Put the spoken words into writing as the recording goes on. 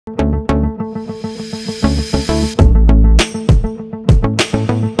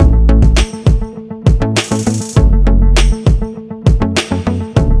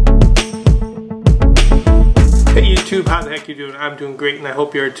doing? I'm doing great, and I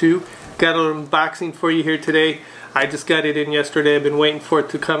hope you are too. Got a little unboxing for you here today. I just got it in yesterday. I've been waiting for it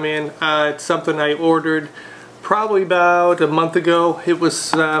to come in. It's something I ordered probably about a month ago. It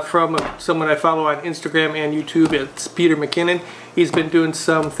was from someone I follow on Instagram and YouTube. It's Peter McKinnon. He's been doing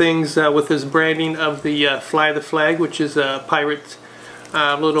some things with his branding of the Fly the Flag, which is a pirate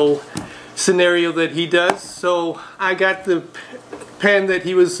little scenario that he does. So I got the pen that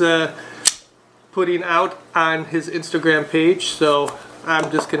he was putting out on his Instagram page, so I'm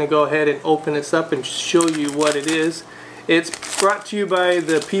just going to go ahead and open this up and show you what it is. It's brought to you by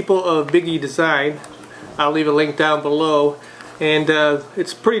the people of BigiDesign. I'll leave a link down below, and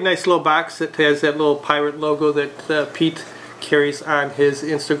it's a pretty nice little box. It has that little pirate logo that Pete carries on his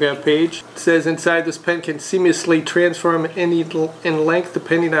Instagram page. It says inside, this pen can seamlessly transform in length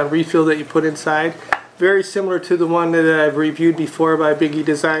depending on refill that you put inside. Very similar to the one that I've reviewed before by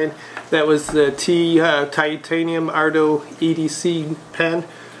BigiDesign. That was the Titanium Ardo EDC pen.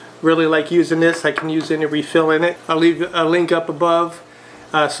 Really like using this. I can use any refill in it. I'll leave a link up above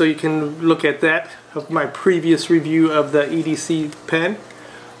so you can look at that, of my previous review of the EDC pen.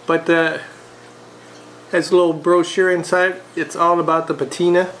 But has a little brochure inside. It's all about the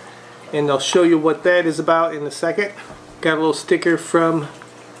patina, and I'll show you what that is about in a second. Got a little sticker from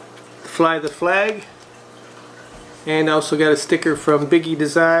Fly the Flag, and also got a sticker from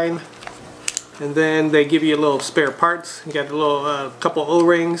BigiDesign, and then they give you a little spare parts. You got a little couple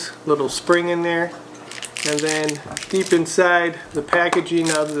O-rings, little spring in there, and then deep inside the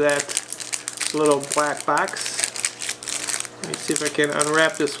packaging of that little black box. Let me see if I can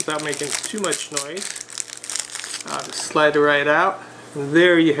unwrap this without making too much noise. I'll just slide it right out. And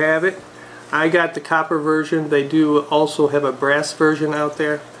there you have it. I got the copper version. They do also have a brass version out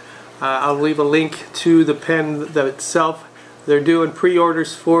there. I'll leave a link to the pen itself. They're doing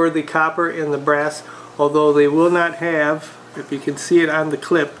pre-orders for the copper and the brass, although they will not have, if you can see it on the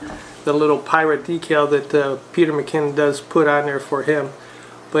clip, the little pirate decal that Peter McKinnon does put on there for him.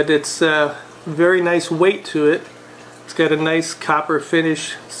 But it's very nice weight to it. It's got a nice copper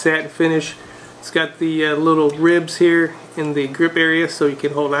finish, satin finish. It's got the little ribs here in the grip area so you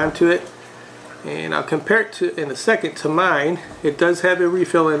can hold on to it. And I'll compare it to, in a second, to mine. It does have a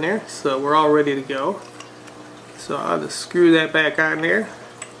refill in there, so we're all ready to go. So I'll just screw that back on there.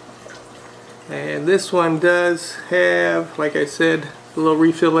 And this one does have, like I said, a little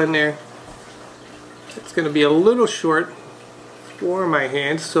refill in there. It's going to be a little short for my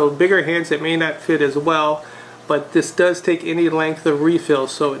hands, so bigger hands it may not fit as well, but this does take any length of refill,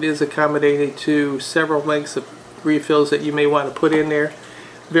 so it is accommodating to several lengths of refills that you may want to put in there.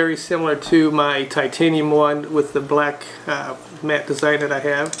 Very similar to my titanium one with the black matte design that I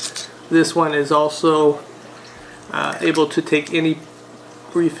have. This one is also able to take any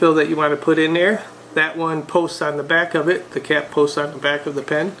refill that you want to put in there. That one posts on the back of it. The cap posts on the back of the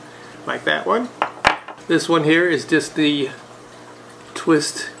pen, like that one. This one here is just the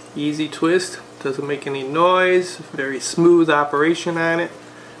twist, easy twist. Doesn't make any noise. Very smooth operation on it.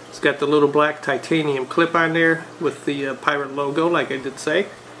 It's got the little black titanium clip on there with the pirate logo, like I did say.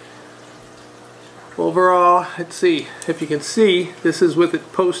 Overall, let's see if you can see, this is with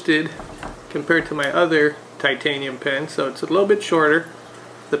it posted compared to my other titanium pen, so it's a little bit shorter.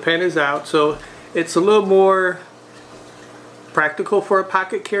 The pen is out, so it's a little more practical for a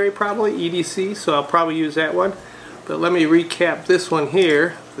pocket carry, probably EDC, so I'll probably use that one. But let me recap this one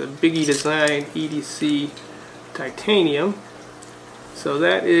here, the BigiDesign EDC titanium. So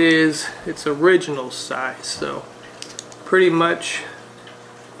that is its original size, so pretty much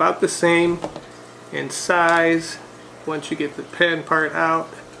about the same in size. Once you get the pen part out,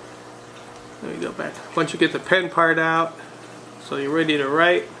 let me go back. Once you get the pen part out, so you're ready to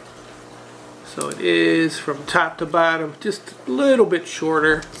write. So it is from top to bottom, just a little bit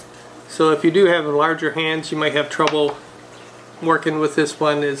shorter. So if you do have larger hands, you might have trouble working with this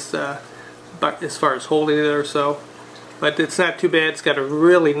one as far as holding it or so. But it's not too bad. It's got a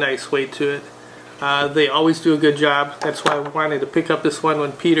really nice weight to it. They always do a good job. That's why I wanted to pick up this one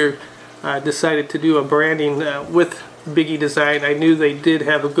when Peter decided to do a branding with BigiDesign. I knew they did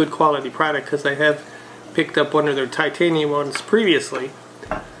have a good quality product because I have picked up one of their titanium ones previously.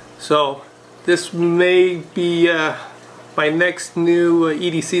 So this may be my next new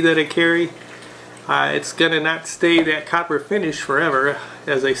EDC that I carry. It's gonna not stay that copper finish forever,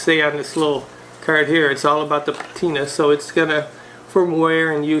 as I say on this little card here. It's all about the patina, so it's gonna, from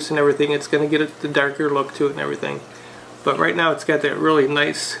wear and use and everything, it's gonna get the darker look to it and everything. But right now it's got that really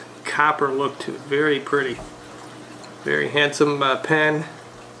nice copper look to it. Very pretty, very handsome pen.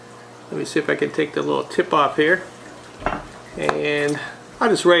 Let me see if I can take the little tip off here, and I'll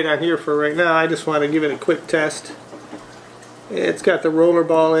just write on here for right now. I just want to give it a quick test. It's got the roller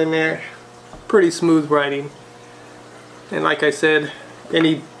ball in there. Pretty smooth writing. And like I said,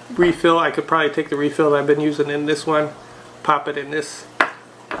 any refill, I could probably take the refill I've been using in this one, pop it in this.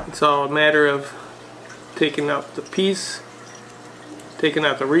 It's all a matter of taking out the piece, taking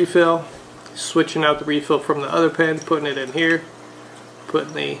out the refill, switching out the refill from the other pen, putting it in here,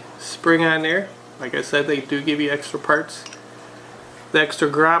 putting the spring on there. Like I said, they do give you extra parts. The extra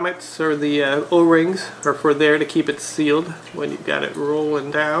grommets or the O-rings are for there to keep it sealed when you've got it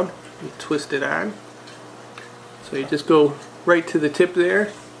rolling down. You twist it on. So you just go right to the tip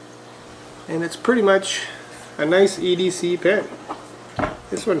there, and it's pretty much a nice EDC pen.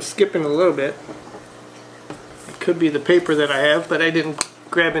 This one's skipping a little bit. It could be the paper that I have, but I didn't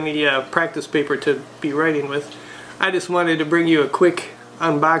grab any practice paper to be writing with. I just wanted to bring you a quick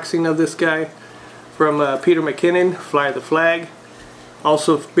unboxing of this guy from Peter McKinnon, Fly the Flag.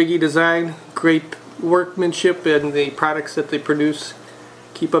 Also BigiDesign, great workmanship in the products that they produce.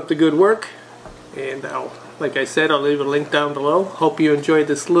 Keep up the good work, and like I said, I'll leave a link down below. Hope you enjoyed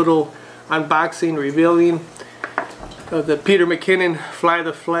this little unboxing revealing of the Peter McKinnon Fly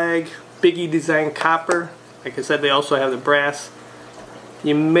the Flag BigiDesign copper. Like I said, they also have the brass.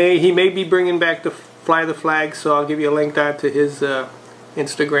 He may be bringing back the Fly the Flag, so I'll give you a link down to his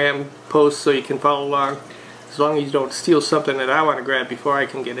Instagram post so you can follow along. As long as you don't steal something that I want to grab before I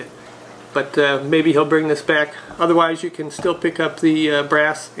can get it. But maybe he'll bring this back. Otherwise, you can still pick up the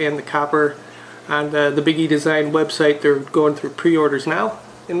brass and the copper on the BigiDesign website. They're going through pre-orders now,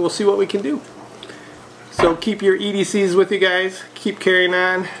 and we'll see what we can do. So keep your EDCs with you guys. Keep carrying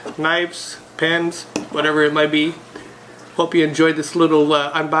on. Knives, pens, whatever it might be. Hope you enjoyed this little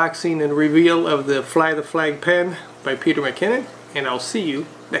unboxing and reveal of the Fly the Flag pen by Peter McKinnon, and I'll see you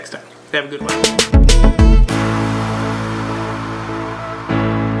next time. Have a good one.